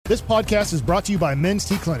This podcast is brought to you by Men's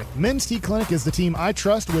T Clinic. Men's T Clinic is the team I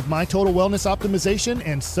trust with my total wellness optimization,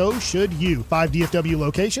 and so should you. 5 DFW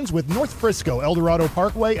locations with North Frisco, Eldorado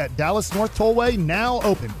Parkway at Dallas North Tollway now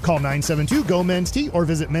open. Call 972-GO-MEN'S-T or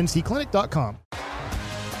visit mensteclinic.com.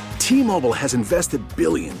 T-Mobile has invested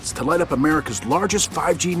billions to light up America's largest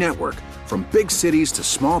 5G network, from big cities to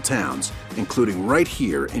small towns, including right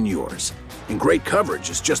here in yours. And great coverage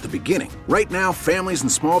is just the beginning. Right now, families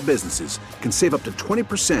and small businesses can save up to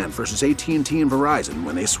 20% versus AT&T and Verizon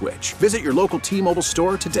when they switch. Visit your local T-Mobile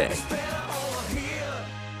store today.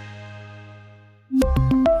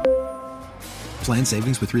 Plan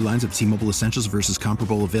savings with 3 lines of T-Mobile Essentials versus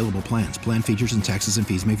comparable available plans. Plan features and taxes and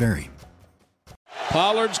fees may vary.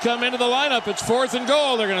 Pollard's come into the lineup. It's 4th and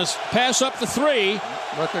goal. They're going to pass up the 3.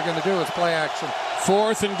 What they're going to do is play action.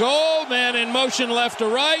 4th and goal. Man in motion left to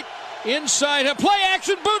right. Inside, play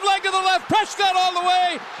action, bootleg to the left. Prescott all the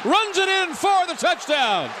way. Runs it in for the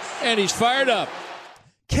touchdown. And he's fired up.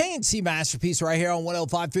 K&C Masterpiece right here on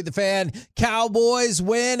 105 through the Fan. Cowboys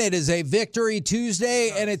win. It is a victory Tuesday,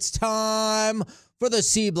 and it's time for the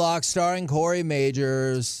C Block starring Corey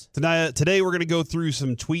Majors. Today we're going to go through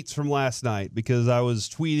some tweets from last night because I was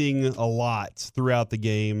tweeting a lot throughout the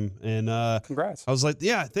game. And Congrats. I was like,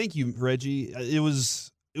 yeah, thank you, Reggie. It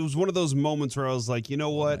was one of those moments where I was like, you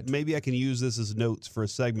know what? Maybe I can use this as notes for a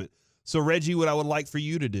segment. So, Reggie, what I would like for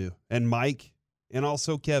you to do, and Mike, and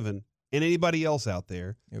also Kevin, and anybody else out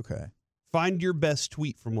there, okay, find your best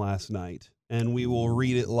tweet from last night, and we will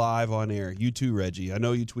read it live on air. You too, Reggie. I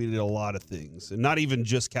know you tweeted a lot of things, and not even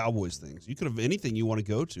just Cowboys things. You could have anything you want to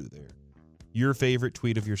go to there. Your favorite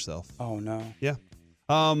tweet of yourself. Oh, no. Yeah.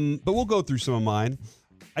 But we'll go through some of mine.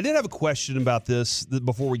 I did have a question about this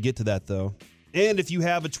before we get to that, though. And if you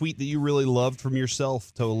have a tweet that you really loved from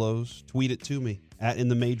yourself, Tolos, tweet it to me at In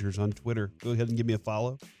the Majors on Twitter. Go ahead and give me a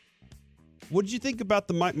follow. What did you think about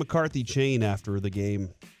the Mike McCarthy chain after the game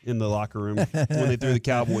in the locker room when they threw the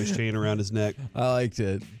Cowboys chain around his neck? I liked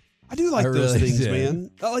it. I do like those really things, did.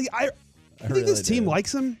 man. I think really this team did.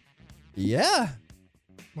 likes him. Yeah.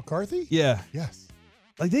 McCarthy? Yeah. Yes.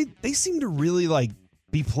 Like they seem to really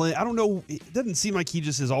be playing. I don't know. It doesn't seem like he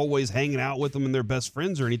just is always hanging out with them and they're best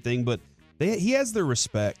friends or anything, but he has their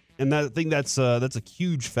respect, and I think that's a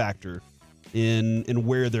huge factor in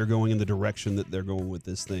where they're going, in the direction that they're going with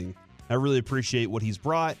this thing. I really appreciate what he's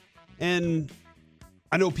brought, and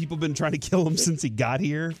I know people have been trying to kill him since he got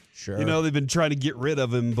here. Sure. You know, they've been trying to get rid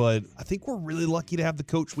of him, but I think we're really lucky to have the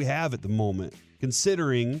coach we have at the moment,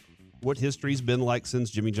 considering what history's been like since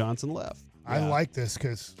Jimmy Johnson left. I like this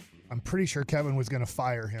because I'm pretty sure Kevin was going to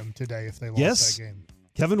fire him today if they lost Yes. that game.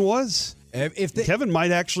 Kevin was. Kevin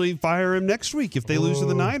might actually fire him next week if they lose to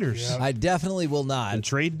the Niners. yeah. I definitely will not. And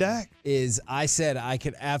trade Dak. I said I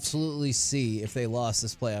could absolutely see if they lost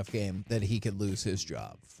this playoff game that he could lose his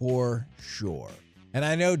job for sure. And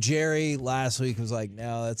I know Jerry last week was like,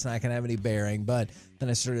 no, that's not going to have any bearing. But then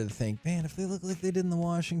I started to think, man, if they look like they did in the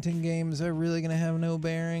Washington game, is that really going to have no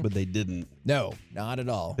bearing? But they didn't. No, not at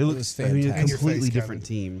all. It It looks was a fantastic. completely face, different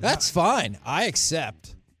Kevin. team. That's fine. I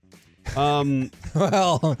accept.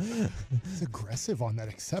 Well, He's aggressive on that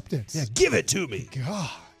acceptance. Yeah, give it to me. God.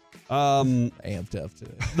 amped up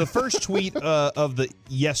today. The first tweet of the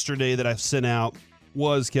yesterday that I sent out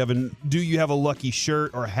was, Kevin, do you have a lucky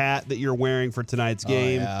shirt or hat that you're wearing for tonight's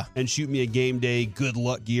game? yeah. And shoot me a game day good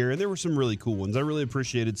luck gear. And there were some really cool ones. I really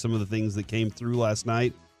appreciated some of the things that came through last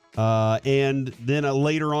night. And then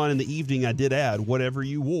later on in the evening, I did add, whatever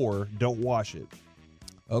you wore, don't wash it.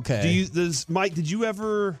 Okay. Mike, did you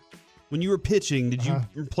ever, when you were pitching, did you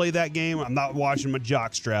play that game? I'm not washing my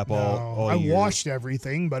jock strap all I year. washed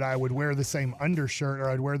everything, but I would wear the same undershirt or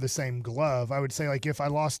I'd wear the same glove. I would say, if I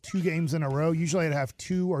lost 2 games in a row, usually I'd have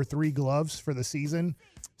 2 or 3 gloves for the season.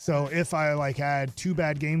 So if I had 2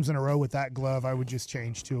 bad games in a row with that glove, I would just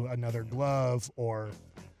change to another glove or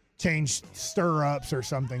change stirrups or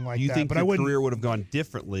something like Do you that. think But your I wouldn't career would have gone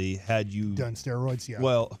differently had you done steroids. Yeah.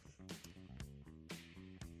 Well,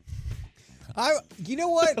 You know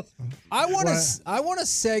what? I want a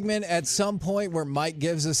segment at some point where Mike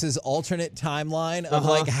gives us his alternate timeline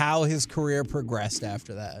of how his career progressed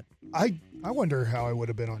after that. I wonder how I would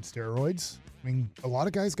have been on steroids. I mean, a lot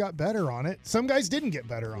of guys got better on it. Some guys didn't get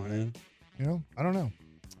better on it. You know, I don't know.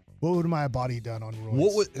 What would my body done on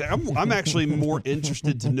roids? I'm actually more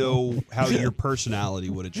interesed to know how your personality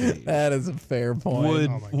would have changed. That is a fair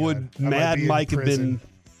point. Would I might Mad be in Mike have been prison.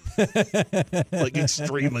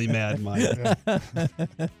 extremely Mad Mike?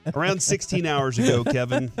 Around 16 hours ago,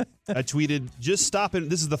 Kevin, I tweeted, just stopping.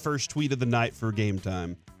 This is the first tweet of the night for Game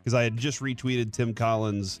Time because I had just retweeted Tim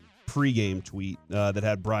Collins' pregame tweet that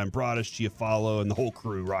had Brian Broaddus, Chiafalo, and the whole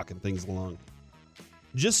crew rocking things along.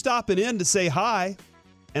 Just stopping in to say hi,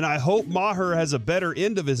 and I hope Maher has a better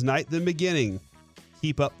end of his night than beginning.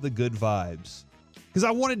 Keep up the good vibes. Because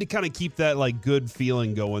I wanted to kind of keep that like good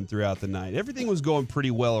feeling going throughout the night. Everything was going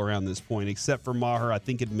pretty well around this point, except for Maher. I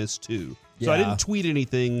think it missed 2. So I didn't tweet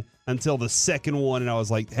anything until the second one, and I was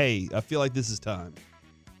like, hey, I feel like this is time.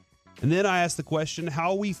 And then I asked the question,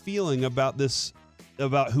 how are we feeling about this,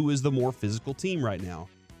 about who is the more physical team right now?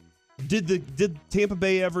 Did Tampa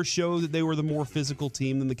Bay ever show that they were the more physical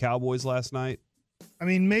team than the Cowboys last night? I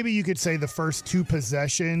mean, maybe you could say the first 2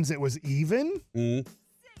 possessions, it was even.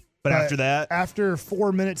 But after that? After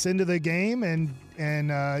 4 minutes into the game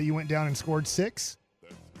and you went down and scored 6,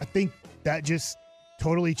 I think that just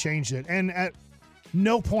totally changed it. And at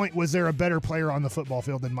no point was there a better player on the football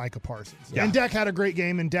field than Micah Parsons. Yeah. And Dak had a great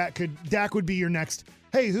game, and Dak would be your next,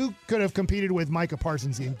 hey, who could have competed with Micah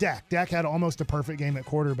Parsons? And Dak had almost a perfect game at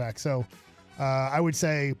quarterback. So I would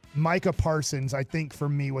say Micah Parsons, I think, for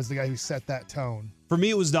me, was the guy who set that tone. For me,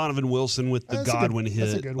 it was Donovan Wilson with the Godwin hit.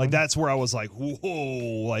 That's a good one. Like, that's where I was like,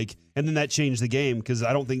 whoa. Like, and then that changed the game because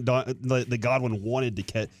I don't think the Godwin wanted to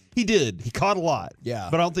catch. He did. He caught a lot. Yeah.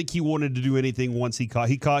 But I don't think he wanted to do anything once he caught.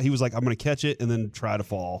 He was like, I'm going to catch it and then try to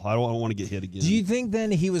fall. I don't want to get hit again. Do you think then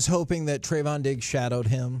he was hoping that Trayvon Diggs shadowed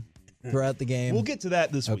him throughout the game? We'll get to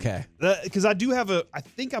that this week. Okay. Because I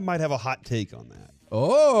think I might have a hot take on that.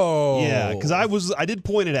 Oh. Yeah, because I did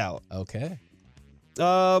point it out. Okay.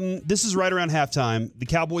 This is right around halftime. The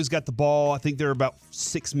Cowboys got the ball. I think there are about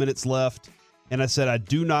 6 minutes left. And I said, I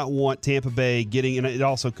do not want Tampa Bay getting, and it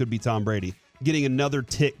also could be Tom Brady, getting another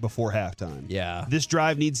tick before halftime. Yeah. This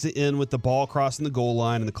drive needs to end with the ball crossing the goal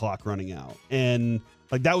line and the clock running out. And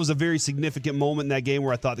like that was a very significant moment in that game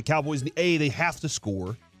where I thought the Cowboys, they have to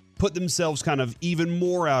score, put themselves kind of even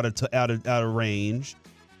more out of range.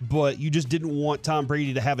 But you just didn't want Tom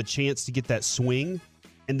Brady to have a chance to get that swing,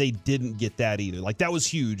 and they didn't get that either. Like, that was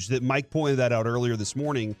huge. That Mike pointed that out earlier this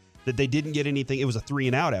morning, that they didn't get anything. It was a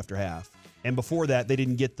 3-and-out after half. And before that, they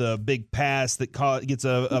didn't get the big pass that gets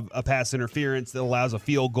a pass interference that allows a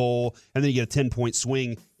field goal, and then you get a 10-point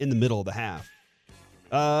swing in the middle of the half.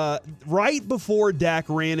 Right before Dak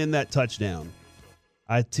ran in that touchdown,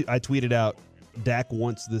 I tweeted out, Dak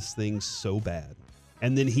wants this thing so bad.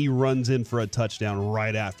 And then he runs in for a touchdown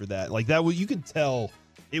right after that. Like that, you could tell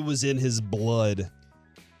it was in his blood.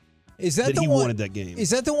 Is that he wanted that game? Is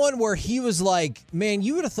that the one where he was like, man,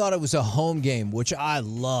 you would have thought it was a home game, which I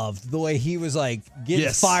loved. The way he was like getting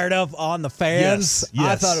fired up on the fans. Yes.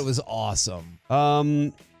 I thought it was awesome.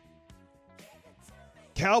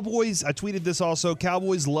 Cowboys, I tweeted this also,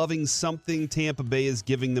 Cowboys loving something Tampa Bay is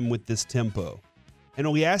giving them with this tempo.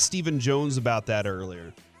 And we asked Stephen Jones about that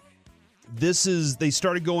earlier. They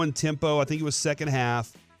started going tempo, I think it was second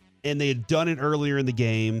half, and they had done it earlier in the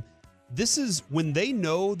game. This is when they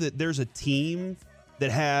know that there's a team that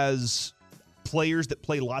has players that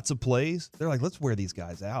play lots of plays. They're like, let's wear these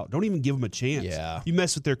guys out. Don't even give them a chance. Yeah. You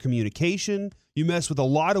mess with their communication. You mess with a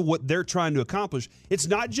lot of what they're trying to accomplish. It's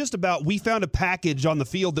not just about we found a package on the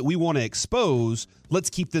field that we want to expose. Let's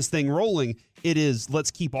keep this thing rolling. It is,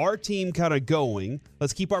 let's keep our team kind of going.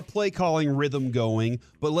 Let's keep our play calling rhythm going.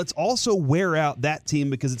 But let's also wear out that team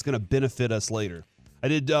because it's going to benefit us later. I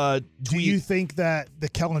did tweet. Do you think that the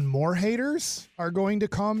Kellen Moore haters are going to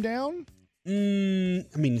calm down? I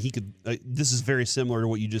mean, he could. This is very similar to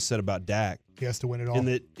what you just said about Dak. He has to win it all. And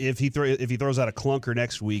that if he throws out a clunker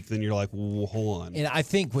next week, then you're like, well, hold on. And I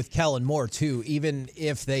think with Kellen Moore too, even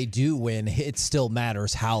if they do win, it still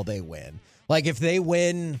matters how they win. Like if they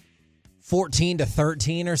win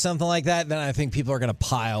 14-13 or something like that, then I think people are going to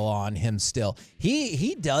pile on him still.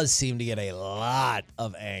 He does seem to get a lot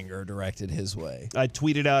of anger directed his way. I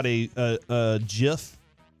tweeted out a GIF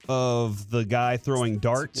of the guy throwing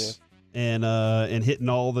darts and hitting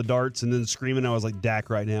all the darts and then screaming. I was like, Dak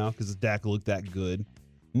right now because Dak looked that good.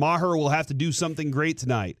 Maher will have to do something great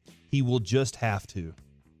tonight. He will just have to,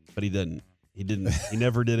 but he didn't. He didn't. He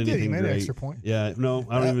never did anything he made great. an extra point. Yeah, no,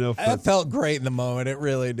 I don't even know if that felt great in the moment. It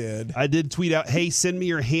really did. I did tweet out, hey, send me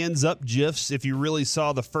your hands up GIFs if you really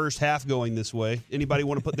saw the first half going this way. Anybody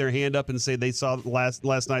want to put their hand up and say they saw last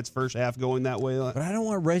night's first half going that way? But I don't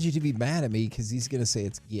want Reggie to be mad at me because he's going to say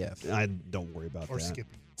it's GIF. I don't worry about Or that.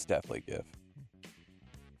 Skippy. It's definitely GIF.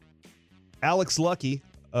 Alex Lucky,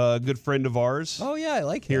 a good friend of ours. Oh, yeah, I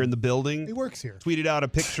like him. Here in the building. He works here. Tweeted out a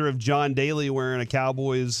picture of John Daly wearing a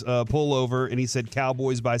Cowboys pullover, and he said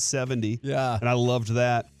Cowboys by 70. Yeah. And I loved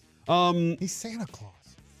that. He's Santa Claus.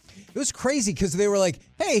 It was crazy because they were like,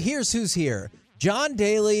 hey, here's who's here. John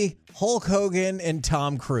Daly, Hulk Hogan, and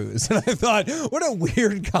Tom Cruise. And I thought, what a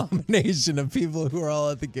weird combination of people who are all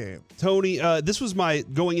at the game. Tony, this was my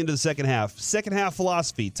going into the second half. Second half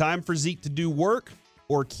philosophy. Time for Zeke to do work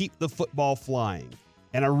or keep the football flying?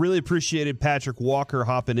 And I really appreciated Patrick Walker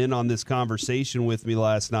hopping in on this conversation with me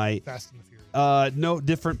last night. Fast and the Furious. No,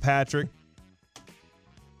 different Patrick.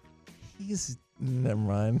 Never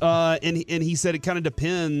mind. And he said it kind of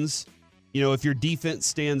depends. If your defense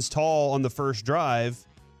stands tall on the first drive,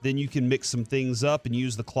 then you can mix some things up and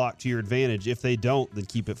use the clock to your advantage. If they don't, then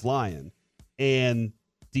keep it flying. And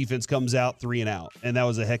defense comes out 3 and out. And that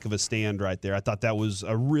was a heck of a stand right there. I thought that was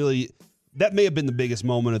that may have been the biggest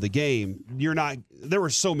moment of the game. There were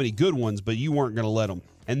so many good ones, but you weren't going to let them.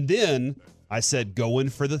 And then I said, going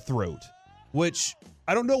for the throat, which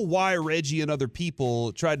I don't know why Reggie and other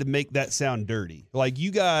people tried to make that sound dirty. Like, you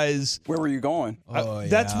guys. Where were you going?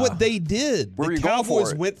 That's what they did. Where were the you going Cowboys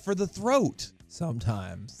for it? went for the throat.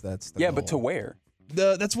 Sometimes that's the Yeah, goal. but to where?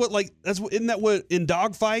 Isn't that what in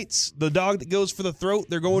dog fights, the dog that goes for the throat,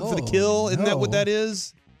 they're going for the kill? Isn't that what no. that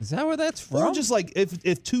is? Is that where that's from? Or just like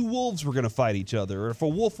if two wolves were going to fight each other, or if a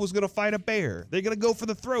wolf was going to fight a bear, they're going to go for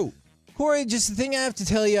the throat. Corey, just the thing I have to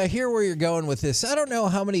tell you, I hear where you're going with this. I don't know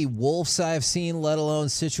how many wolves I've seen, let alone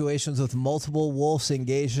situations with multiple wolves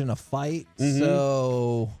engaged in a fight. Mm-hmm.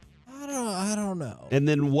 So I don't know. And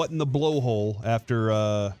then what in the blowhole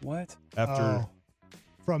after What?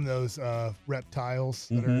 From those reptiles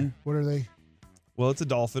that are, what are they? Well, it's a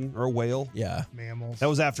dolphin or a whale. Yeah. Mammals. That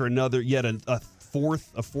was after a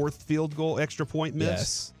fourth field goal extra point miss.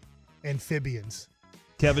 Yes. Amphibians.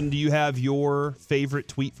 Kevin, do you have your favorite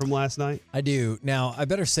tweet from last night? I do. Now, I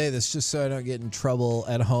better say this just so I don't get in trouble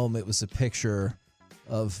at home. It was a picture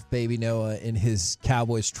of Baby Noah in his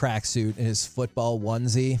Cowboys tracksuit and his football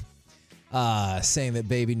onesie, saying that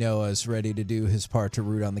Baby Noah is ready to do his part to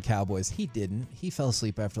root on the Cowboys. He didn't. He fell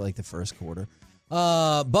asleep after like the first quarter.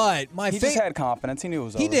 But He just had confidence. He knew it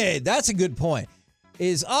was over. He did. That's a good point.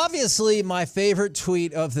 Is obviously my favorite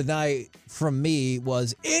tweet of the night from me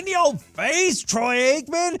was, "In your face, Troy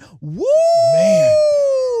Aikman." Woo! Man.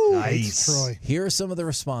 Nice. Troy. Here are some of the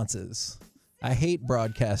responses. I hate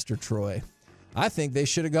broadcaster Troy. I think they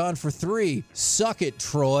should have gone for 3. Suck it,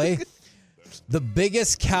 Troy. The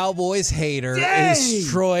biggest Cowboys hater is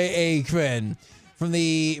Troy Aikman.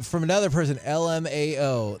 From another person,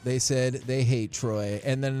 LMAO, they said they hate Troy.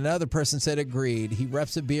 And then another person said agreed. He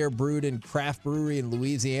reps a beer brewed in craft brewery in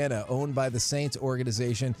Louisiana, owned by the Saints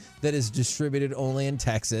organization that is distributed only in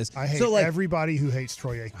Texas. I hate everybody who hates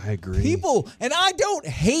Troy Aikman. I agree. People, and I don't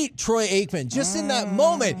hate Troy Aikman. Just in that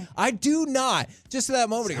moment, I do not. Just in that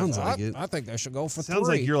moment, Sounds he goes, like it. I think they should go for 3. Sounds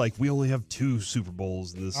like you're like, we only have 2 Super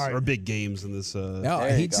Bowls in this, All right. or big games in this. No,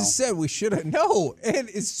 There he you go. just said we should have. No, and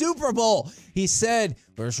it's Super Bowl. He said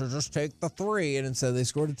we should just take the 3, and instead they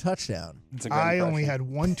scored a touchdown. It's a good I only impression. had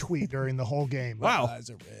one tweet during the whole game. Wow.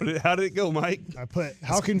 How did it go, Mike? I put,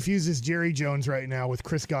 how confused is Jerry Jones right now with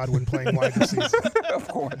Chris Godwin playing wide receiver? Of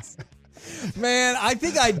course. Man, I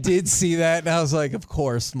think I did see that, and I was like, of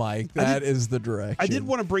course, Mike, that is the direction. I did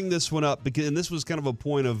want to bring this one up because, and this was kind of a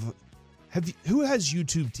point of, who has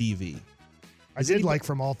YouTube TV? I did like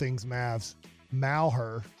From All Things Mavs.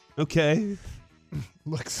 Malher Okay.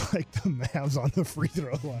 looks like the Mavs on the free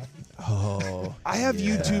throw line. Oh, I have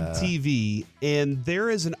YouTube TV, and there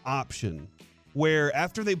is an option where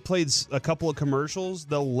after they played a couple of commercials,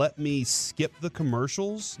 they'll let me skip the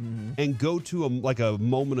commercials and go to a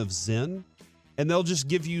moment of zen, and they'll just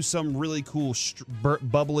give you some really cool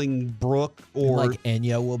bubbling brook or like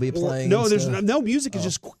Enya will be playing. no, and there's stuff? no music. It's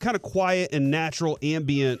just kind of quiet and natural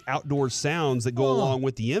ambient outdoor sounds that go along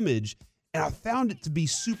with the image, and I found it to be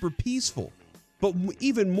super peaceful. But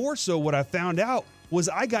even more so, what I found out was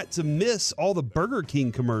I got to miss all the Burger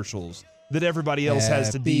King commercials that everybody else has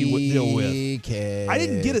to deal with. I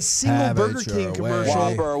didn't get a single Burger King commercial.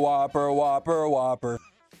 Whopper, Whopper, Whopper, Whopper.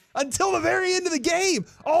 Until the very end of the game.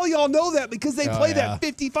 All y'all know that because they play yeah. that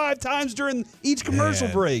 55 times during each commercial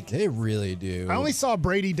Man, break. They really do. I only saw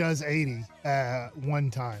Brady does 80 one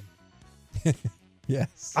time.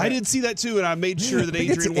 Yes. I did see that too, and I made sure that I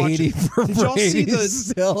think it's Adrian watched 80 it. for Did y'all see Brady the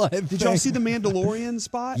still, I Did y'all think. see the Mandalorian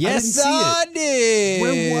spot? Yes, I didn't see it. did.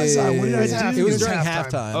 Where was I? What did I do? It was It was during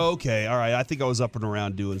halftime. halftime. Oh, okay, all right. I think I was up and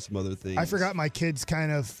around doing some other things. I forgot my kids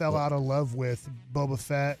kind of fell out of love with Boba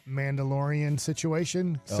Fett Mandalorian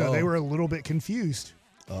situation, so Oh. they were a little bit confused.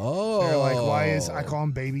 Oh. They're like, why is, I call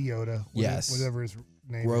him Baby Yoda. Yes. Whatever his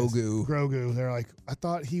name Grogu. is. Grogu. They're like, I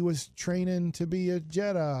thought he was training to be a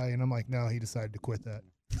Jedi. And I'm like, no, he decided to quit that.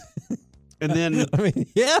 And then I mean,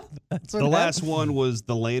 yeah. That's what the last happened. one was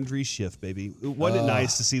the Landry shift, baby. Wasn't it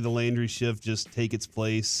nice to see the Landry shift just take its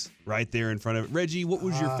place right there in front of it? Reggie, what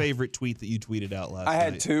was your favorite tweet that you tweeted out last night? I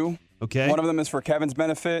had 2. Okay. One of them is for Kevin's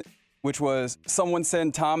benefit, which was someone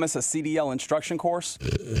send Thomas a CDL instruction course.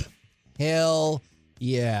 Hell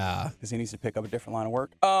Yeah. because he needs to pick up a different line of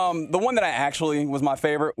work. The one that I actually was my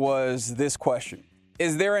favorite was this question.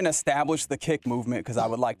 Is there an establish the kick movement? Because I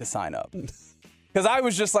would like to sign up. Because I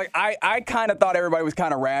was just like, I kind of thought everybody was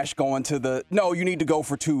kind of rash going to the, no, you need to go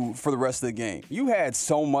for 2 for the rest of the game. You had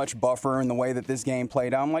so much buffer in the way that this game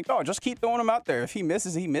played out. I'm like, oh, just keep throwing him out there. If he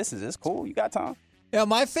misses, he misses. It's cool. You got time. Yeah,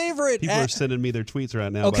 my favorite. People are sending me their tweets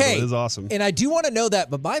right now. Okay, It is awesome. And I do want to know that,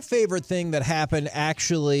 but my favorite thing that happened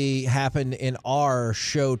in our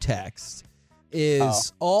show text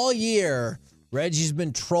is all year Reggie's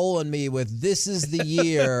been trolling me with "This is the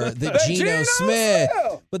year that Geno Smith,"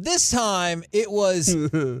 but this time it was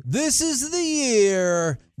 "This is the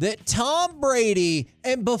year that Tom Brady,"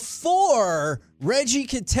 and before Reggie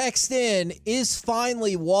could text in, "is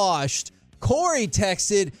finally washed." Corey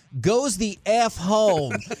texted, "Goes the F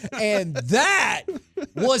home." And that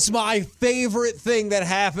was my favorite thing that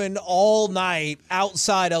happened all night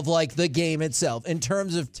outside of like the game itself in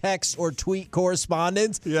terms of text or tweet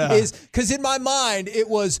correspondence. Yeah. Is because in my mind it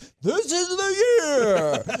was, "This is the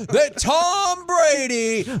year that Tom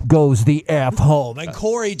Brady goes the F home." And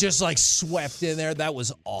Corey just like swept in there. That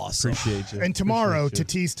was awesome. Appreciate you. And tomorrow, Appreciate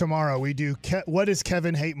to tease tomorrow, we do what does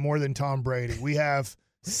Kevin hate more than Tom Brady? We have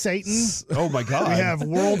Satan. Oh my God. We have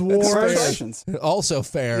World Wars. Congratulations. Also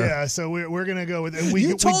fair. Yeah, so we're gonna go with. And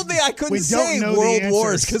You told me I couldn't say don't know the World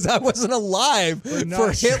Wars answers. because I wasn't alive We're for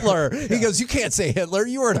not sure. Hitler. He goes, "You can't say Hitler.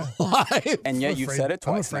 You weren't alive." And yet you said it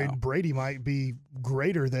I'm twice afraid now. Brady might be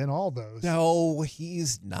greater than all those. No,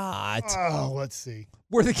 he's not. Oh, let's see.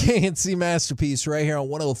 We're the KNC Masterpiece right here on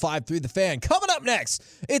 105.3 The Fan. Coming up next,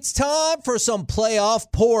 it's time for some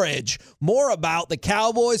playoff porridge. More about the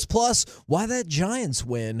Cowboys, plus why that Giants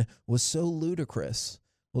win was so ludicrous.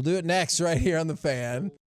 We'll do it next right here on The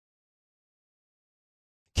Fan.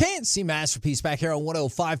 KNC Masterpiece back here on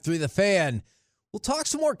 105.3 The Fan. We'll talk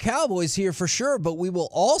some more Cowboys here for sure, but we will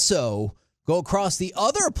also go across the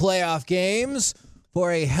other playoff games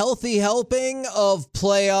for a healthy helping of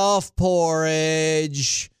playoff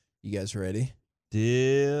porridge. You guys ready?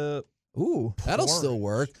 Dip. Ooh, that'll Porridge. still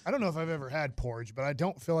work. I don't know if I've ever had porridge, but I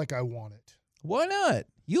don't feel like I want it. Why not?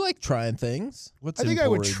 You like trying things. What's I think in I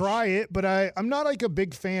would porridge? try it, but I'm not like a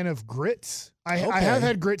big fan of grits. I Okay. have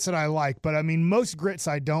had grits that I like, but I mean, most grits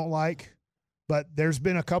I don't like. But there's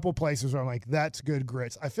been a couple places where I'm like, that's good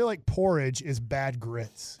grits. I feel like porridge is bad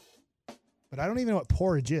grits, but I don't even know what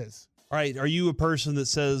porridge is. All right. Are you a person that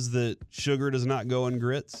says that sugar does not go in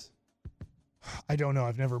grits? I don't know.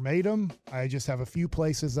 I've never made them. I just have a few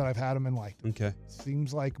places that I've had them and liked. Okay.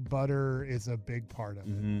 Seems like butter is a big part of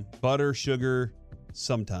it. Butter, sugar,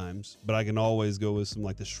 sometimes, but I can always go with some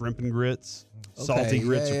like the shrimp and grits. Okay, Salty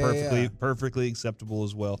grits yeah, are yeah. perfectly acceptable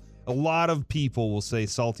as well. A lot of people will say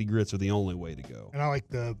salty grits are the only way to go. And I like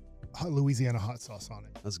the Louisiana hot sauce on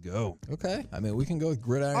it. Let's go. Okay. I mean, we can go with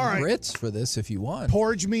gridiron All right. grits for this if you want.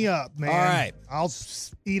 Porridge me up, man. All right. I'll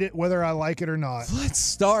eat it whether I like it or not. Let's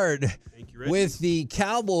start Thank you, Reggie. with the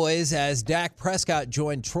Cowboys as Dak Prescott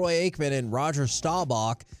joined Troy Aikman and Roger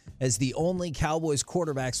Staubach as the only Cowboys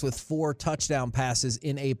quarterbacks with 4 touchdown passes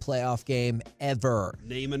in a playoff game ever.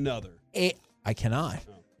 Name another. I cannot.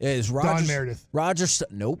 It is Roger, Don Meredith.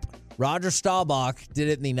 Nope. Roger Staubach did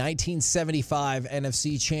it in the 1975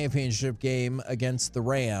 NFC Championship game against the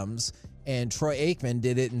Rams, and Troy Aikman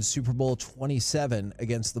did it in Super Bowl 27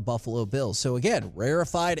 against the Buffalo Bills. So again,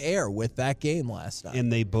 rarefied air with that game last night.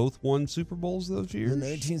 And they both won Super Bowls those years? The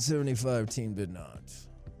 1975 team did not.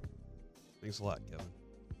 Thanks a lot, Kevin.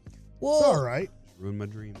 Well, It's all right. Ruined my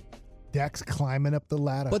dream. Dak's climbing up the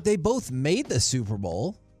ladder. but they both made the Super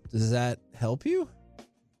Bowl. Does that help you?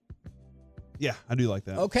 Yeah, I do like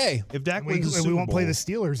that. Okay, If Dak And wins the we Super won't play Bowl- the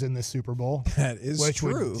Steelers in this Super Bowl, that is which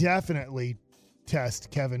true. would definitely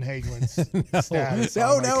test Kevin Hagelin's No. status.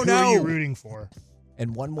 No, on, like, no, who are you no. rooting for?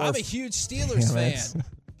 And one more. I'm a huge Steelers Damn it. fan.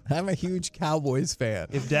 I'm a huge Cowboys fan.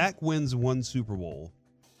 If Dak wins one Super Bowl,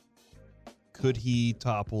 could he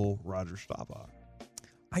topple Roger Staubach?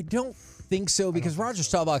 I don't think so because Roger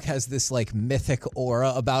Staubach has this like mythic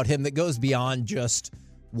aura about him that goes beyond just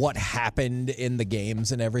what happened in the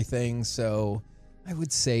games and everything. So I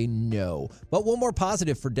would say no. But one more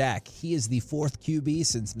positive for Dak. He is the 4th QB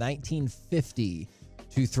since 1950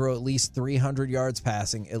 to throw at least 300 yards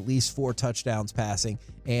passing, at least 4 touchdowns passing,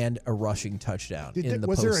 and a rushing touchdown in the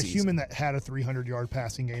Was postseason. there a human that had a 300-yard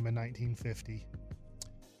passing game in 1950?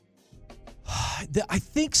 I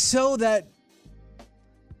think so. That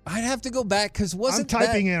I'd have to go back because I'm wasn't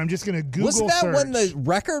typing that, in. I'm just going to Google wasn't that search. when the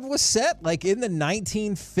record was set, like in the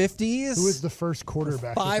 1950s? Who was the first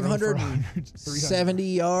quarterback? to throw for 570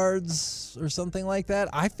 yards or something like that?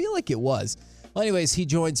 I feel like it was. Well, anyways, he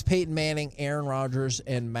joins Peyton Manning, Aaron Rodgers,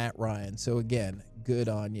 and Matt Ryan. So again, Good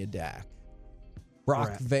on you, Dak. Brock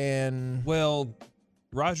Right. Van. Well,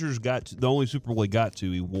 Rodgers got to, the only Super Bowl he got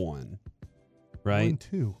to, he won. Right?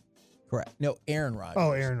 1-2. Correct. No, Aaron Rodgers.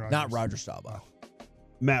 Oh, Aaron Rodgers. Not Roger Staubach.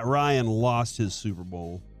 Matt Ryan lost his Super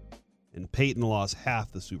Bowl, and Peyton lost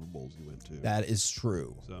half the Super Bowls he went to. That is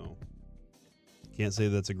true. So, can't say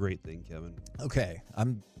that's a great thing, Kevin. Okay.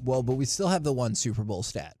 But we still have the one Super Bowl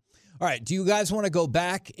stat. All right. Do you guys want to go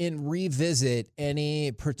back and revisit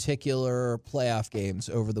any particular playoff games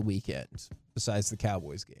over the weekend besides the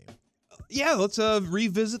Cowboys game? Yeah, let's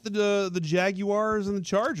revisit the Jaguars and the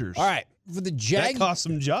Chargers. All right. For the That cost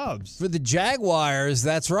some jobs. For the Jaguars,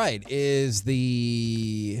 that's right, is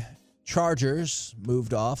the Chargers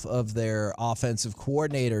moved off of their offensive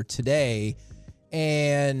coordinator today.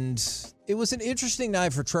 And it was an interesting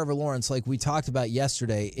night for Trevor Lawrence, like we talked about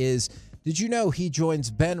yesterday. Did you know he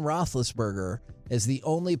joins Ben Roethlisberger as the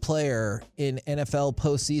only player in NFL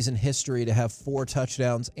postseason history to have 4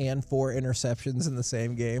 touchdowns and 4 interceptions in the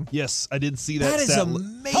same game? Yes, I did see that. That is stat.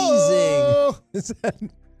 amazing. Oh! Is that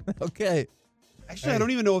okay? Actually, I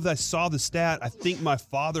don't even know if I saw the stat. I think my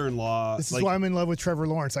father-in-law. This is why I'm in love with Trevor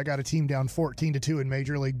Lawrence. I got a team down 14-2 in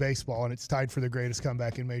Major League Baseball, and it's tied for the greatest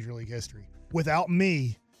comeback in Major League history. Without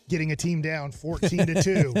me getting a team down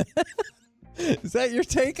 14-2. Is that your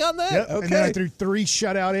take on that? Yep. Okay. And then I threw 3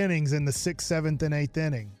 shutout innings in the 6th, 7th, and 8th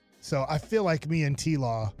inning. So I feel like me and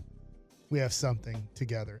T-Law, we have something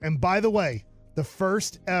together. And by the way, the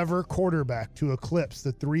first ever quarterback to eclipse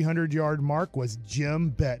the 300-yard mark was Jim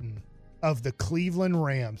Benton of the Cleveland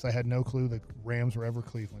Rams. I had no clue the Rams were ever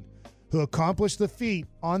Cleveland. Who accomplished the feat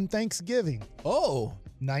on Thanksgiving. Oh.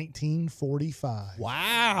 1945.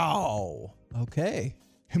 Wow. Okay.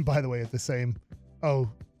 And by the way,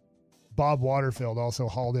 Bob Waterfield also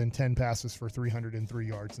hauled in 10 passes for 303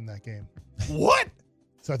 yards in that game. What?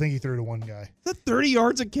 So I think he threw to one guy. Is that 30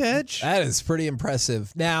 yards a catch? That is pretty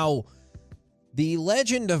impressive. Now, the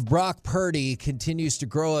legend of Brock Purdy continues to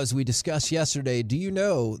grow as we discussed yesterday. Do you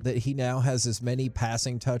know that he now has as many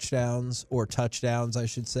passing touchdowns, or touchdowns, I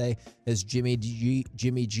should say, as Jimmy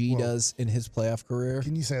G does in his playoff career?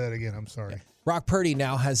 Can you say that again? I'm sorry. Brock Purdy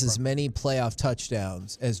now has as many playoff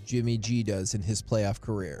touchdowns as Jimmy G does in his playoff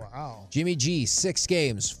career. Wow. Jimmy G, 6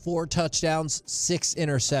 games, 4 touchdowns, 6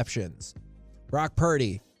 interceptions. Brock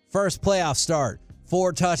Purdy, first playoff start,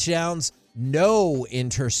 4 touchdowns, no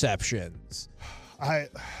interceptions.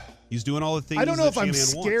 He's doing all the things. I don't know if I'm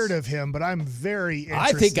Shanahan scared wants. of him, but I'm very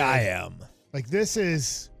interested. I think I am. Like,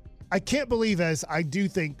 I can't believe, as I do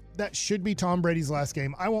think that should be Tom Brady's last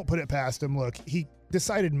game. I won't put it past him. Look, he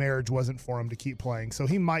decided marriage wasn't for him to keep playing, so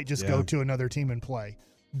he might just go to another team and play.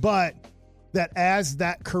 But that as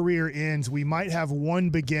that career ends, we might have one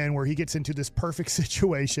begin where he gets into this perfect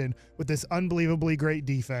situation with this unbelievably great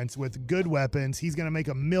defense with good weapons. He's going to make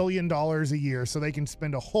 $1 million a year, so they can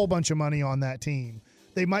spend a whole bunch of money on that team.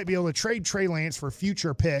 They might be able to trade Trey Lance for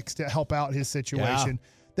future picks to help out his situation.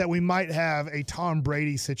 That we might have a Tom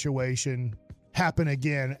Brady situation happen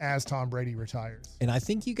again as Tom Brady retires. And I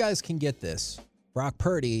think you guys can get this. Brock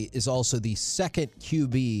Purdy is also the second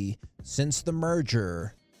QB since the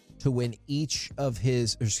merger to win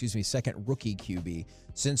second rookie QB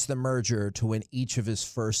since the merger to win each of his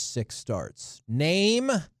first 6 starts.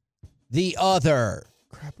 Name the other.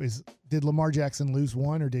 Crap, did Lamar Jackson lose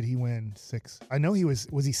 1 or did he win 6? I know he was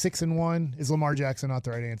he 6-1? Is Lamar Jackson not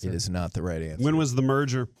the right answer? It is not the right answer. When was the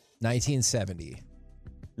merger? 1970.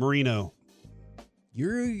 Marino.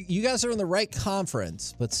 You guys are in the right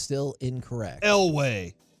conference, but still incorrect.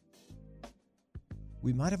 Elway.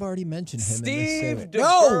 We might have already mentioned him Steve in this segment.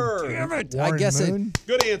 DeBerg. No, damn it. Warren I guess Moon?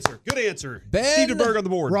 Good answer. Ben Steve DeBerg on the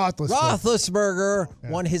board. Roethlisberger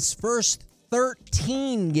won his first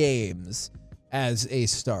 13 games as a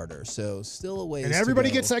starter, so still a ways And everybody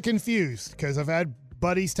to go. gets that confused because I've had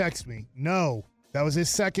buddies text me. No, that was his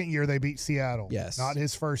second year they beat Seattle. Yes. Not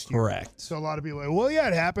his first year. Correct. So a lot of people are like, well, yeah,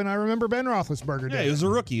 it happened. I remember Ben Roethlisberger did. Yeah, he was a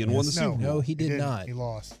rookie and won the Super Bowl. No, he did didn't. not. He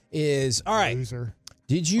lost. All right. Loser.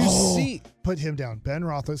 Did you see? Put him down. Ben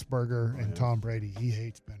Roethlisberger and Tom Brady. He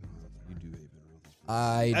hates Ben Roethlisberger. You do hate Ben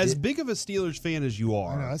Roethlisberger. As big of a Steelers fan as you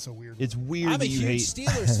are, I know, that's a weird it's one. weird I'm a that you huge hate.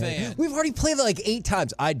 Steelers fan. We've already played it like 8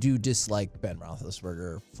 times. I do dislike Ben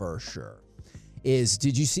Roethlisberger for sure.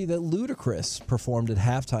 Did you see that Ludacris performed at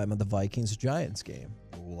halftime of the Vikings-Giants game?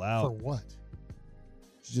 Wow. For what?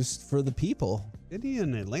 Just for the people. Isn't he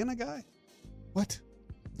an Atlanta guy? What?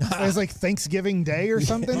 It was like Thanksgiving Day or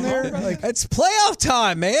something there? Like, It's playoff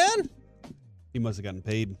time, man. He must have gotten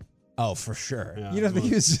paid. Oh, for sure. Yeah, You don't think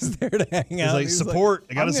he was just there to hang He's out? like, He was support.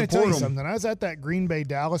 I got I'm to going to tell support you him. something. I was at that Green Bay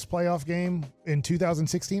Dallas playoff game in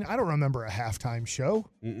 2016. I don't remember a halftime show.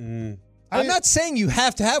 Mm-mm. I'm not saying you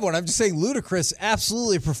have to have one. I'm just saying Ludacris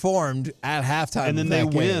absolutely performed at halftime. And then of they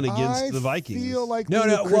that win game. against the Vikings. I feel like No,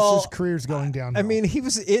 Ludacris' career's going downhill. I mean, he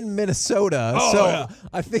was in Minnesota, Oh, so yeah.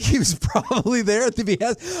 I think he was probably there at the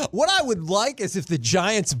behest. What I would like is if the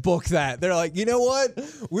Giants book that. They're like, you know what?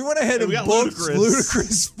 We went ahead Hey, and we got booked Ludacris.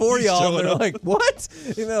 Ludacris for He's y'all. And showing they're up. like, what?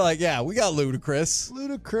 And they're like, yeah, we got Ludacris.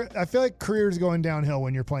 Ludacris. I feel like career's going downhill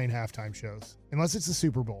when you're playing halftime shows, unless it's the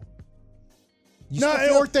Super Bowl. You still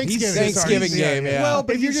feel- Or Thanksgiving. Thanksgiving sorry. game, yeah. Well,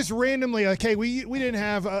 if you're just randomly like, hey, we didn't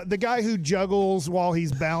have the guy who juggles while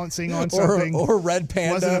he's balancing on something or Red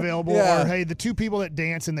Panda wasn't available. Yeah. Or hey, the two people that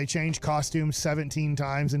dance and they change costumes 17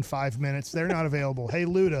 times in 5 minutes, they're not available. Hey,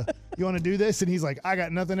 Luda, you want to do this? And he's like, I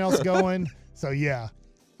got nothing else going. So yeah,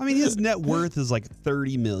 I mean, his net worth is like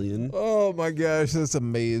 $30 million. Oh my gosh, that's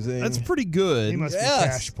amazing. That's pretty good. he must be Yes.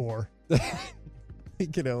 cash poor. He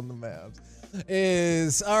can own the Mavs.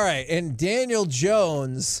 Is all right, and Daniel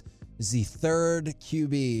Jones is the third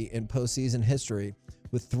QB in postseason history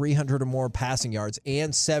with 300 or more passing yards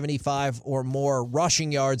and 75 or more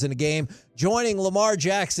rushing yards in a game, joining Lamar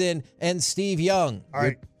Jackson and Steve Young. All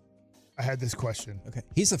right, I had this question. Okay,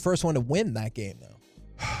 he's the first one to win that game,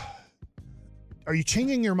 though. Are you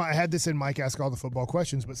changing your mind? I had this in Mike Ask All the Football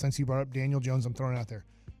Questions, but since you brought up Daniel Jones, I'm throwing it out there.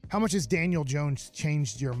 How much has Daniel Jones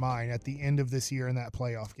changed your mind at the end of this year in that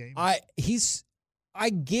playoff game? I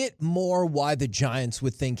get more why the Giants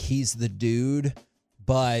would think he's the dude,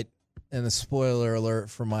 but, and the spoiler alert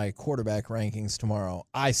for my quarterback rankings tomorrow,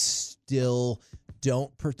 I still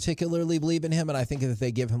don't particularly believe in him, and I think if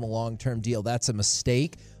they give him a long-term deal, that's a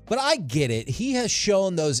mistake. But I get it. He has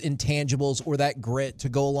shown those intangibles or that grit to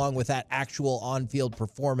go along with that actual on-field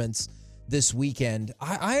performance this weekend.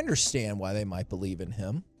 I understand why they might believe in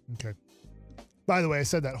him. Okay. By the way, I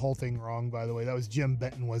said that whole thing wrong, by the way. That was Jim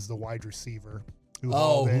Benton was the wide receiver. Who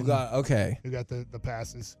Who got the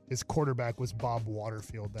passes. His quarterback was Bob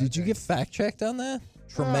Waterfield. Did you get fact-checked on that?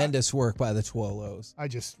 Tremendous work by the Twolos. I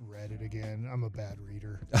just read it again. I'm a bad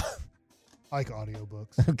reader. I like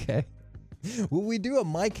audiobooks. Okay. Will we do a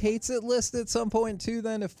Mike Hates It list at some point, too,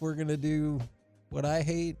 then, if we're going to do what I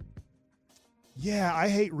hate? Yeah, I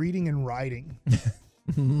hate reading and writing.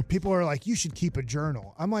 People are like, you should keep a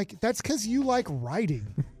journal. I'm like, that's because you like writing.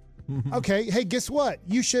 Okay, hey, guess what?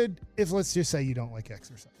 You should, if let's just say you don't like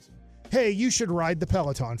exercising. Hey, you should ride the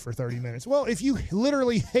Peloton for 30 minutes. Well, if you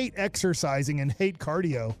literally hate exercising and hate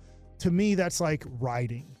cardio, to me, that's like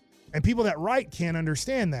riding. And people that write can't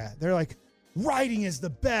understand that. They're like, writing is the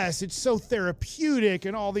best. It's so therapeutic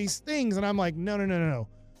and all these things. And I'm like, no.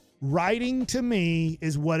 Writing to me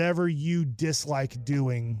is whatever you dislike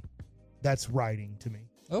doing. That's writing to me.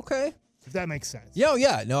 Okay. If that makes sense.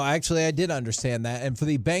 Yeah. No, actually, I did understand that. And for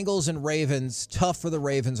the Bengals and Ravens, tough for the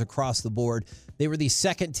Ravens across the board. They were the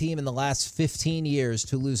second team in the last 15 years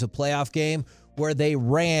to lose a playoff game where they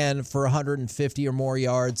ran for 150 or more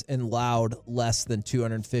yards and allowed less than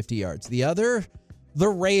 250 yards. The other, the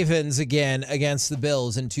Ravens again against the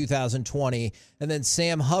Bills in 2020. And then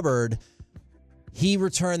Sam Hubbard, he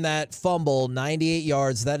returned that fumble, 98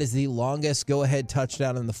 yards. That is the longest go-ahead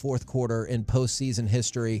touchdown in the fourth quarter in postseason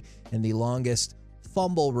history and the longest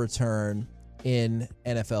fumble return in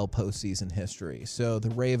NFL postseason history. So the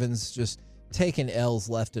Ravens just taking L's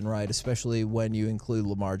left and right, especially when you include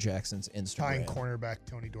Lamar Jackson's Instagram. Tying cornerback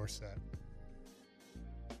Tony Dorsett.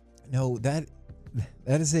 No, that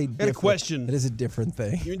is a got a question. That is a different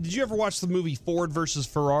thing. Did you ever watch the movie Ford versus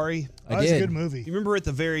Ferrari? That was a good movie. You remember at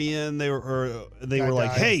the very end they were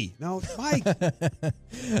like, died. "Hey, no, Mike."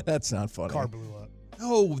 That's not funny. Car blew up.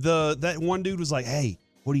 No, that one dude was like, "Hey,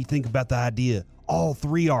 what do you think about the idea? All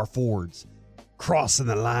three are Fords crossing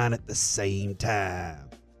the line at the same time."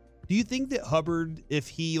 Do you think that Hubbard, if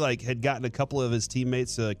he had gotten a couple of his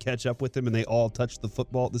teammates to catch up with him and they all touched the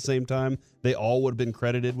football at the same time, they all would have been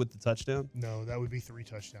credited with the touchdown? No, that would be 3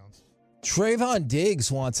 touchdowns. Trayvon Diggs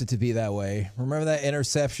wants it to be that way. Remember that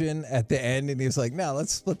interception at the end? And he was like, no,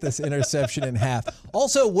 let's split this interception in half.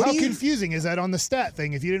 Also, How confusing is that on the stat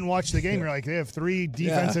thing? If you didn't watch the game, you're like, they have 3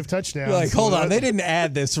 defensive touchdowns. You're like, hold on, they didn't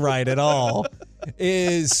add this right at all.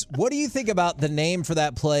 What do you think about the name for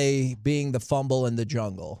that play being the fumble in the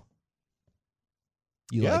jungle?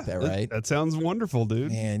 You like that, right? That sounds wonderful,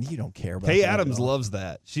 dude. Man, you don't care about Kay that at Adams all. loves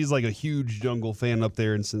that. She's like a huge Jungle fan up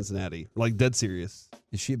there in Cincinnati. Like, dead serious.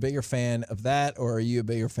 Is she a bigger fan of that, or are you a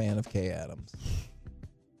bigger fan of Kay Adams?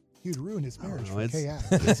 You'd ruin his marriage know, for it's- Kay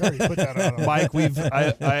Adams. He's already put that out on Mike,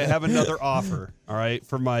 I have another offer, all right,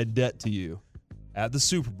 for my debt to you at the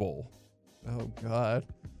Super Bowl. Oh, God.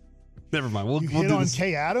 Never mind. We'll You do hit on this.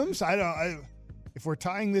 Kay Adams? If we're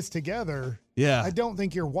tying this together, Yeah. I don't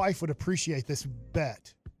think your wife would appreciate this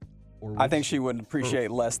bet. I think she would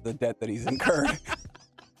appreciate less the debt that he's incurred.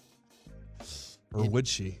 Or would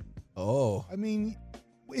she? Oh. I mean,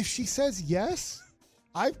 if she says yes,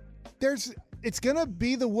 it's gonna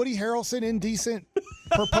be the Woody Harrelson indecent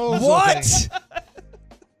proposal. What? thing.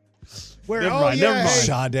 Where Never oh mind, yeah, never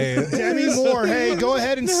mind. Sade. Demi Moore, hey, go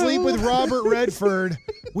ahead and sleep with Robert Redford.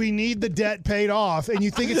 We need the debt paid off, and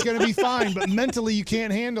you think it's gonna be fine, but mentally you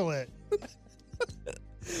can't handle it.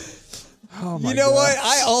 You know what?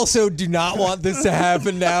 I also do not want this to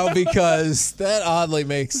happen now because that oddly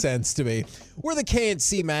makes sense to me. We're the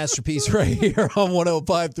KNC Masterpiece right here on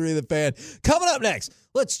 105.3 The Fan. Coming up next,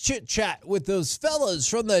 let's chit-chat with those fellas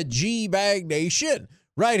from the G-Bag Nation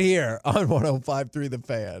right here on 105.3 The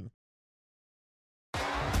Fan.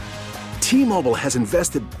 T-Mobile has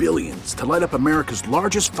invested billions to light up America's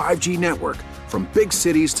largest 5G network, from big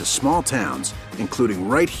cities to small towns, including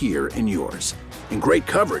right here in yours. And great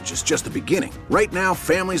coverage is just the beginning. Right now,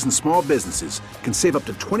 families and small businesses can save up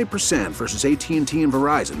to 20% versus AT&T and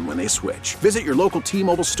Verizon when they switch. Visit your local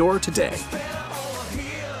T-Mobile store today.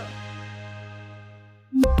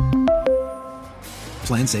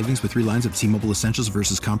 Plan savings with 3 lines of T-Mobile Essentials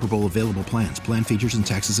versus comparable available plans. Plan features and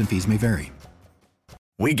taxes and fees may vary.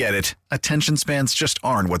 We get it. Attention spans just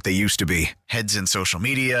aren't what they used to be. Heads in social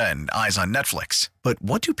media and eyes on Netflix. But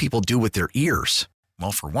what do people do with their ears?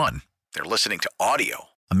 Well, for one, they're listening to audio.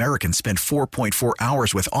 Americans spend 4.4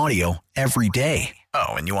 hours with audio every day. Oh,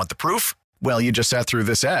 and you want the proof? Well, you just sat through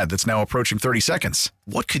this ad that's now approaching 30 seconds.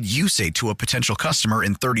 What could you say to a potential customer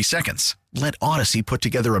in 30 seconds? Let Odyssey put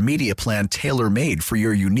together a media plan tailor-made for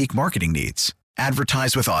your unique marketing needs.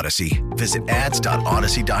 Advertise with Odyssey. Visit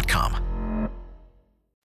ads.odyssey.com.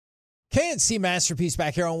 KNC Masterpiece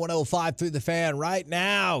back here on 105.3 The Fan right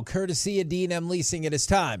now, courtesy of D&M Leasing. It is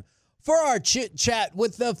time for our chit-chat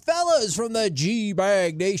with the fellas from the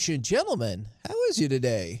G-Bag Nation. Gentlemen, how is you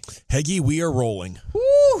today? Heggy, we are rolling.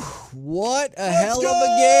 Woo! What a hell of a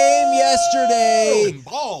game yesterday.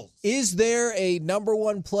 Is there a number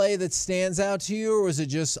one play that stands out to you, or was it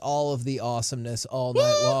just all of the awesomeness all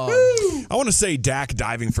night long? I want to say Dak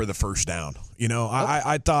diving for the first down. You know,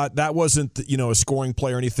 I thought that wasn't, a scoring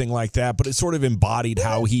play or anything like that, but it sort of embodied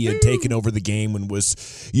how he had taken over the game and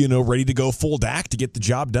was, ready to go full Dak to get the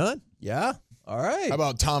job done. Yeah. All right. How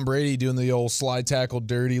about Tom Brady doing the old slide tackle,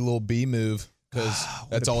 dirty little B move? Because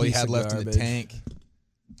that's all he had left in the tank.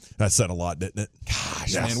 That said a lot, didn't it?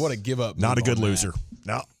 Gosh, man, what a give up. Not a good loser.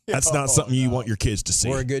 No, that's not something you want your kids to see.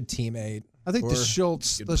 Or a good teammate. I think the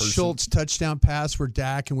Schultz touchdown pass were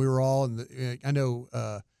Dak, and we were all I know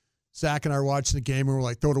Zach and I were watching the game, and we were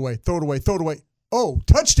like, throw it away, throw it away, throw it away. Oh,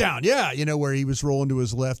 touchdown. Yeah. Where he was rolling to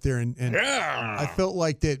his left there. And I felt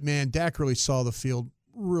like that, man, Dak really saw the field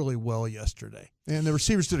really well yesterday. And the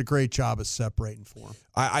receivers did a great job of separating for him.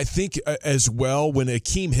 I think as well, when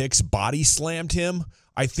Akeem Hicks body slammed him,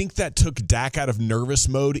 I think that took Dak out of nervous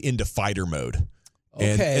mode into fighter mode.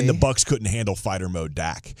 And the Bucs couldn't handle fighter mode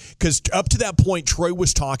Dak. Because up to that point, Troy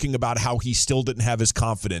was talking about how he still didn't have his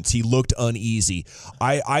confidence. He looked uneasy.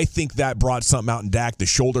 I think that brought something out in Dak. The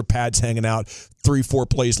shoulder pads hanging out. 3-4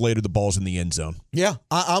 plays later, the ball's in the end zone. Yeah,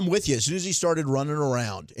 I'm with you. As soon as he started running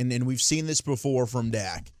around, and we've seen this before from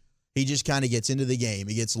Dak, he just kind of gets into the game.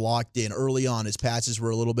 He gets locked in. Early on, his passes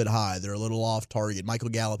were a little bit high. They're a little off target. Michael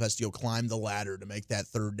Gallup has to go climb the ladder to make that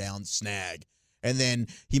third down snag. And then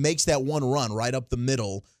he makes that one run right up the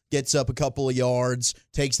middle, gets up a couple of yards,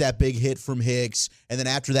 takes that big hit from Hicks, and then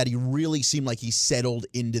after that, he really seemed like he settled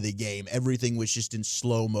into the game. Everything was just in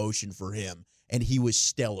slow motion for him, and he was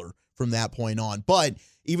stellar from that point on. But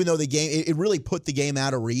even though the game, it really put the game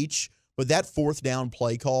out of reach, but that fourth down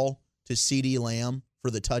play call to CeeDee Lamb for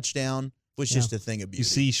the touchdown was just a thing of beauty. You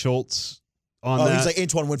see Schultz on that. He's like,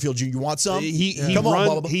 Antoine Winfield Jr., you want some?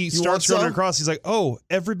 He starts running across. He's like, oh,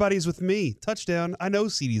 everybody's with me. Touchdown. I know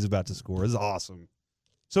CeeDee's about to score. It's awesome.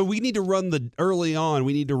 So we need to run early on,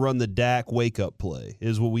 we need to run the Dak wake-up play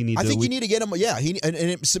is what we need to do. I think you need to get him, and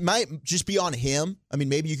it might just be on him. I mean,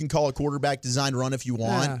 maybe you can call a quarterback design run if you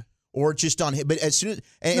want. Yeah. Or just on him. But as soon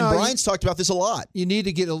as Brian's talked about this a lot. You need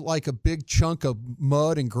to get a big chunk of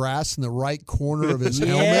mud and grass in the right corner of his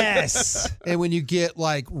helmet. Yes. And when you get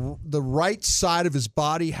the right side of his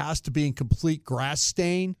body has to be in complete grass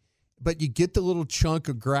stain, but you get the little chunk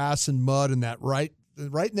of grass and mud in that right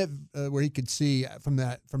in that where he could see from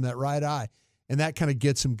that right eye, and that kind of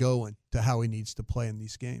gets him going to how he needs to play in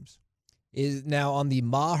these games. Is now on the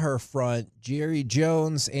Maher front, Jerry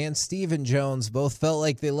Jones and Stephen Jones both felt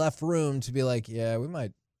like they left room to be like, yeah, we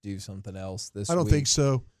might do something else this week. I don't think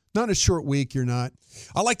so. Not in a short week, you're not.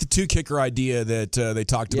 I like the 2 kicker idea that they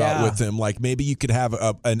talked about with him. Like maybe you could have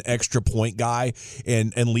an extra point guy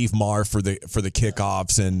and leave Mar for the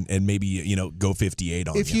kickoffs and maybe go 58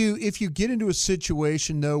 on you. If you get into a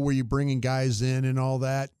situation though where you're bringing guys in and all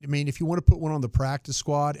that, I mean, if you want to put one on the practice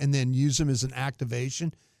squad and then use them as an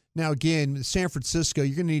activation. Now again, San Francisco,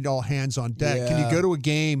 you're going to need all hands on deck. Yeah. Can you go to a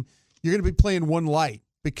game? You're going to be playing one light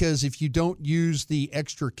because if you don't use the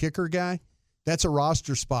extra kicker guy, that's a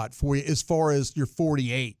roster spot for you as far as your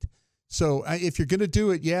 48. So if you're going to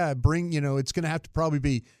do it, bring, it's going to have to probably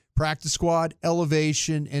be practice squad,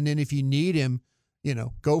 elevation, and then if you need him,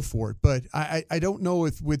 go for it. But I don't know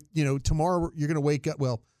if with, tomorrow you're going to wake up,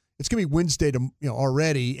 well, it's going to be Wednesday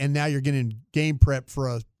already, and now you're getting game prep for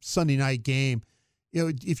a Sunday night game.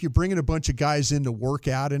 If you're bringing a bunch of guys in to work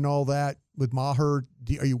out and all that with Maher,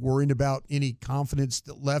 are you worried about any confidence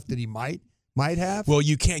left that he might have? Well,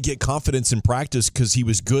 you can't get confidence in practice because he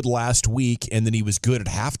was good last week and then he was good at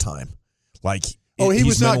halftime. Like, he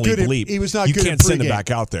was not good. He was not good. You can't send him back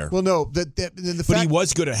out there. Well, no, but he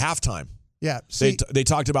was good at halftime. Yeah, they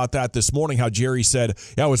talked about that this morning. How Jerry said,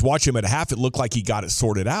 "Yeah, I was watching him at half. It looked like he got it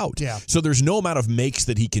sorted out." Yeah. So there's no amount of makes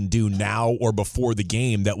that he can do now or before the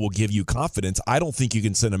game that will give you confidence. I don't think you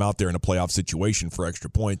can send him out there in a playoff situation for extra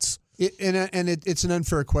points. It's an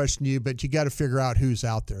unfair question to you, but you got to figure out who's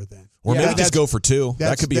out there then. Or maybe just go for 2.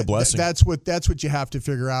 That could be a blessing. That's what you have to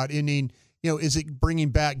figure out. I mean, is it bringing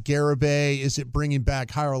back Garibay? Is it bringing back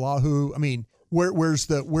Hairolahu? I mean, where's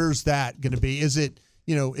that going to be? Is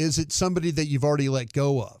it somebody that you've already let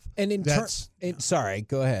go of? And sorry,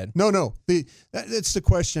 go ahead. No. That's the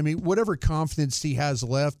question. I mean, whatever confidence he has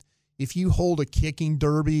left, if you hold a kicking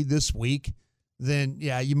derby this week, then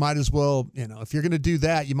you might as well, if you're going to do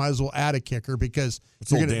that, you might as well add a kicker because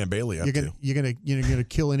it's old Dan Bailey up to. You're going to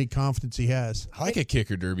kill any confidence he has. I like a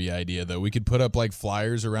kicker derby idea though. We could put up like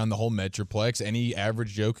flyers around the whole Metroplex. Any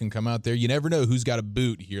average Joe can come out there. You never know who's got a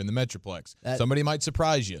boot here in the Metroplex. Somebody might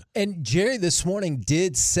surprise you. And Jerry this morning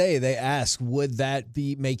did say, they asked, would that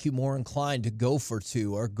make you more inclined to go for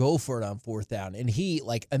 2 or go for it on 4th down? And he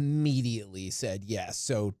immediately said yes.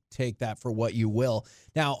 So take that for what you will.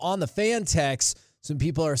 Now, on the fan text, some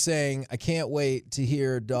people are saying, I can't wait to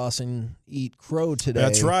hear Dawson eat crow today.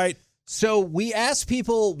 That's right. So we asked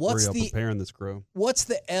people, preparing this crow? What's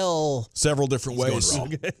the L? Several different ways. He'll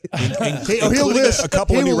list a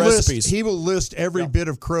couple of new recipes. He will list every bit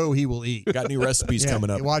of crow he will eat. Got new recipes coming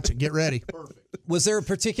up. Watch it. Get ready. Was there a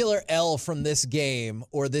particular L from this game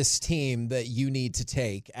or this team that you need to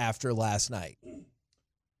take after last night?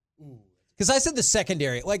 Because I said the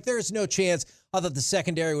secondary. There's no chance. I thought the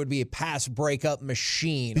secondary would be a pass breakup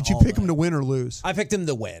machine. Did you pick them to win or lose? I picked them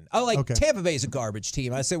to win. Tampa Bay's a garbage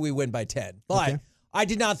team. I said we win by 10. But I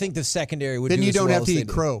did not think the secondary would do as well. Then you don't have to eat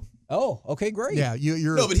crow. Oh, okay, great. Yeah,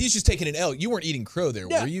 you're. No, but he's just taking an L. You weren't eating crow there,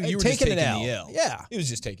 were you? You were just taking the L. Yeah. He was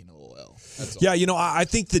just taking a little L. That's all. Yeah, I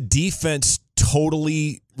think the defense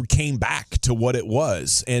totally came back to what it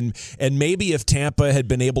was. And maybe if Tampa had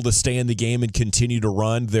been able to stay in the game and continue to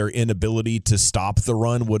run, their inability to stop the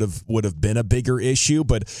run would have been a bigger issue.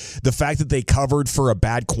 But the fact that they covered for a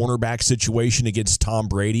bad cornerback situation against Tom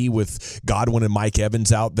Brady with Godwin and Mike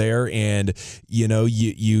Evans out there, and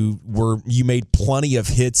you made plenty of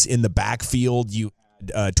hits in the backfield. You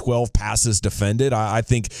 12 passes defended. I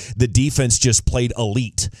think the defense just played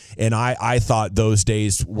elite, and I thought those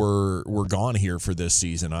days were gone here for this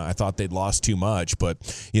season. I thought they'd lost too much, but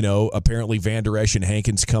apparently Van Der Esch and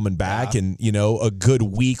Hankins coming back, and a good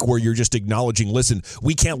week where you're just acknowledging, listen,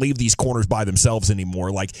 we can't leave these corners by themselves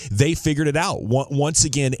anymore. They figured it out. Once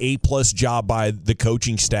again, A+ job by the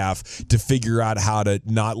coaching staff to figure out how to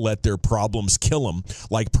not let their problems kill them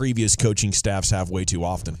like previous coaching staffs have way too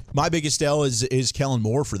often. My biggest L is Kellen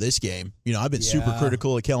Moore for this game. I've been super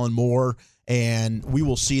critical of Kellen Moore, and we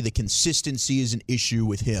will see the consistency is an issue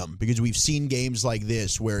with him because we've seen games like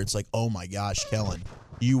this where it's like, oh my gosh, Kellen,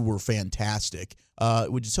 you were fantastic.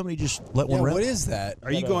 Would somebody just let one rip? What is that?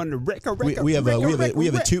 Are you going to wreck? We have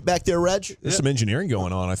a toot back there, Reg. There's some engineering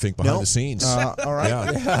going on, I think, behind the scenes. All right.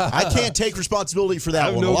 Yeah. I can't take responsibility for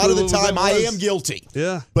that one. A lot of the time, I am guilty.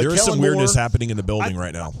 Yeah. But there is some weirdness happening in the building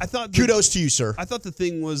right now. I thought kudos to you, sir. I thought the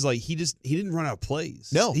thing was he didn't run out of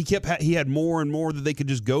plays. No. He had more and more that they could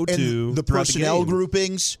just go to. And the personnel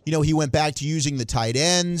groupings, he went back to using the tight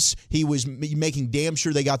ends. He was making damn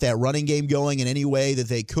sure they got that running game going in any way that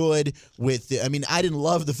they could. mean, I didn't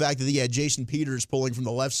love the fact that he had Jason Peters pulling from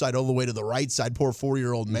the left side all the way to the right side. Poor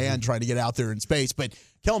 4-year-old man trying to get out there in space. But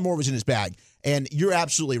Kellen Moore was in his bag. And you're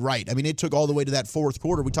absolutely right. I mean, it took all the way to that fourth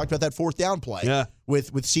quarter. We talked about that fourth down play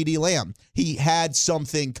with CeeDee Lamb. He had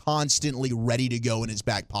something constantly ready to go in his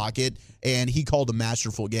back pocket, and he called a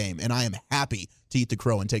masterful game. And I am happy to eat the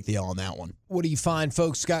crow and take the L on that one. What do you find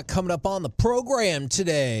folks got coming up on the program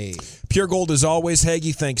today? Pure Gold as always.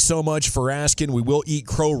 Haggy, thanks so much for asking. We will eat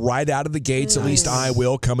crow right out of the gates. Nice. At least I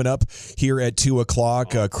will. Coming up here at 2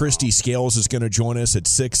 o'clock. Christy Scales is going to join us at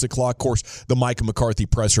 6 o'clock. Of course, the Micah McCarthy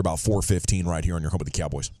presser about 4:15 right here on your home of the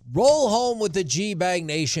Cowboys. Roll home with the G-Bag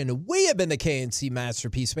Nation. We have been the KNC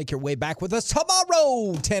Masterpiece. Make your way back with us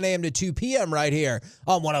tomorrow, 10 a.m. to 2 p.m. right here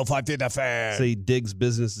on 105.3 The Fan. Say Diggs'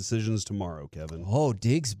 business decisions tomorrow, Kevin. Oh,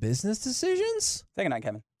 Diggs' business decisions? Take a night,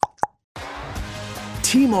 Kevin.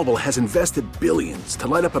 T-Mobile has invested billions to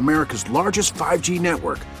light up America's largest 5G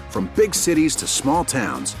network, from big cities to small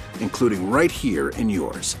towns, including right here in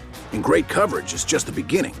yours. And great coverage is just the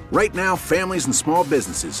beginning. Right now, families and small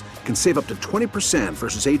businesses can save up to 20%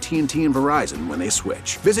 versus AT&T and Verizon when they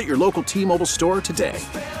switch. Visit your local T-Mobile store today.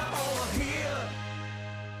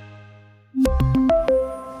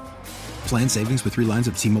 Plan savings with 3 lines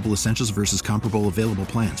of T-Mobile Essentials versus comparable available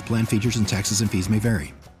plans. Plan features and taxes and fees may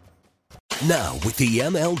vary. Now, with the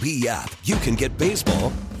MLB app, you can get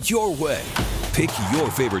baseball your way. Pick your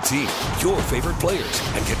favorite team, your favorite players,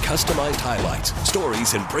 and get customized highlights,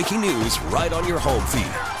 stories, and breaking news right on your home feed.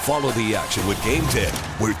 Follow the action with Game Day,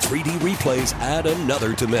 where 3D replays add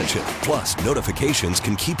another dimension. Plus, notifications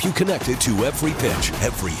can keep you connected to every pitch,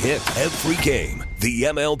 every hit, every game. The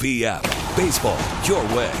MLB app. Baseball your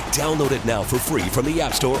way. Download it now for free from the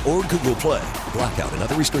App Store or Google Play. Blackout and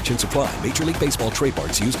other restrictions apply. Major League Baseball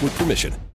trademarks used with permission.